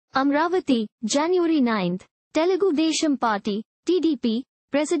Amravati, January 9. Telugu Desam Party, TDP,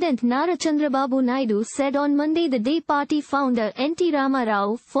 President Nara Chandrababu Naidu said on Monday the day party founder N.T.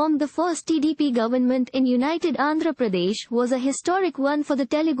 Rao formed the first TDP government in United Andhra Pradesh was a historic one for the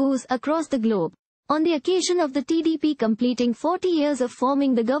Telugus across the globe. On the occasion of the TDP completing 40 years of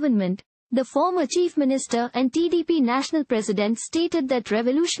forming the government, the former Chief Minister and TDP National President stated that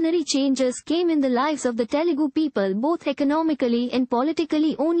revolutionary changes came in the lives of the Telugu people both economically and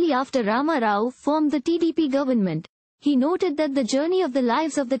politically only after Rao formed the TDP government. He noted that the journey of the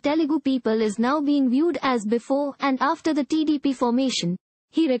lives of the Telugu people is now being viewed as before and after the TDP formation.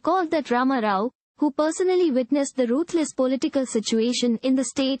 He recalled that Rao, who personally witnessed the ruthless political situation in the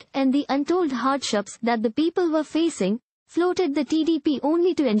state and the untold hardships that the people were facing, floated the TDP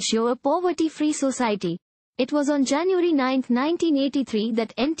only to ensure a poverty-free society. It was on January 9, 1983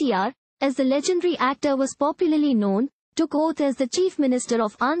 that NTR, as the legendary actor was popularly known, took oath as the Chief Minister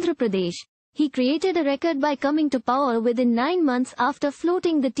of Andhra Pradesh. He created a record by coming to power within 9 months after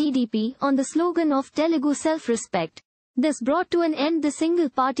floating the TDP on the slogan of Telugu self-respect. This brought to an end the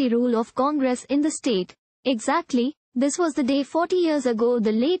single-party rule of Congress in the state. Exactly, this was the day 40 years ago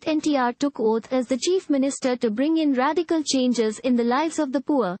the late NTR took oath as the Chief Minister to bring in radical changes in the lives of the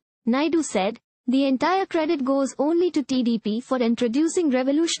poor. Naidu said, "The entire credit goes only to TDP for introducing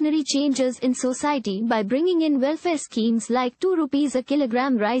revolutionary changes in society by bringing in welfare schemes like 2 rupees a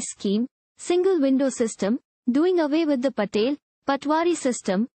kilogram rice scheme, single window system, doing away with the Patwari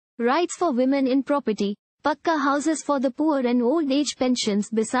system, rights for women in property, Pakka houses for the poor and old age pensions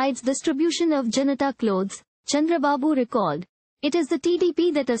besides distribution of Janata clothes." Chandrababu recalled. It is the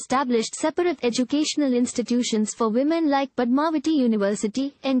TDP that established separate educational institutions for women like Padmavati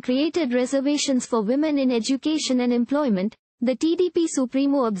University and created reservations for women in education and employment, the TDP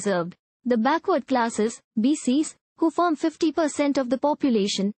Supremo observed. The backward classes, BCs, who form 50% of the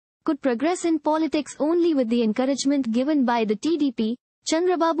population, could progress in politics only with the encouragement given by the TDP,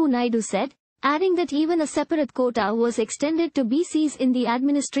 Chandrababu Naidu said, adding that even a separate quota was extended to BCs in the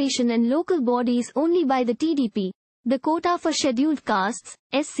administration and local bodies only by the TDP. The quota for scheduled castes,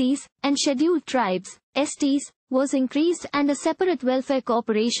 SCs, and scheduled tribes, STs, was increased and a separate welfare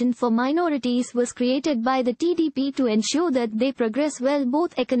corporation for minorities was created by the TDP to ensure that they progress well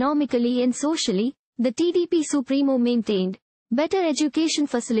both economically and socially, the TDP Supremo maintained. Better education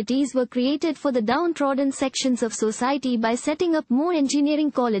facilities were created for the downtrodden sections of society by setting up more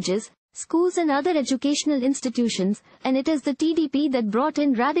engineering colleges, schools and other educational institutions, and it is the TDP that brought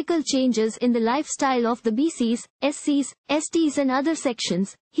in radical changes in the lifestyle of the BCs, SCs, STs and other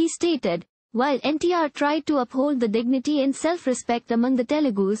sections, he stated. While NTR tried to uphold the dignity and self-respect among the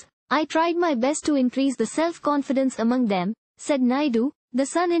Telugus, I tried my best to increase the self-confidence among them, said Naidu, the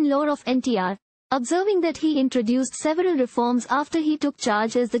son-in-law of NTR. Observing that he introduced several reforms after he took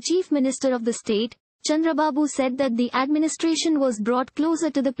charge as the Chief Minister of the state, Chandrababu said that the administration was brought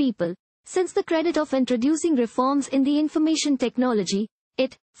closer to the people. Since the credit of introducing reforms in the information technology,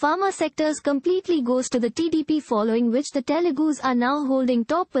 pharma sectors completely goes to the TDP, following which the Telugus are now holding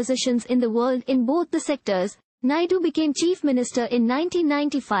top positions in the world in both the sectors. Naidu became Chief Minister in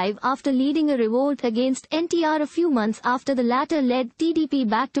 1995 after leading a revolt against NTR a few months after the latter led TDP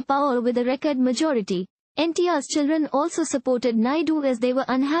back to power with a record majority. NTR's children also supported Naidu as they were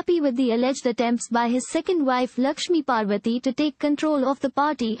unhappy with the alleged attempts by his second wife Lakshmi to take control of the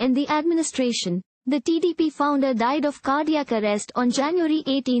party and the administration. The TDP founder died of cardiac arrest on January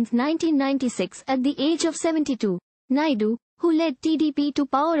 18, 1996 at the age of 72. Naidu, who led TDP to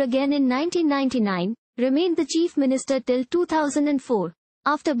power again in 1999, remained the Chief Minister till 2004.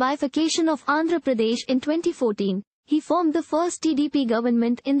 After bifurcation of Andhra Pradesh in 2014, he formed the first TDP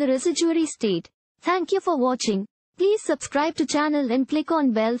government in the residuary state. Thank you for watching. Please subscribe to channel and click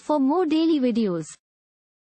on bell for more daily videos.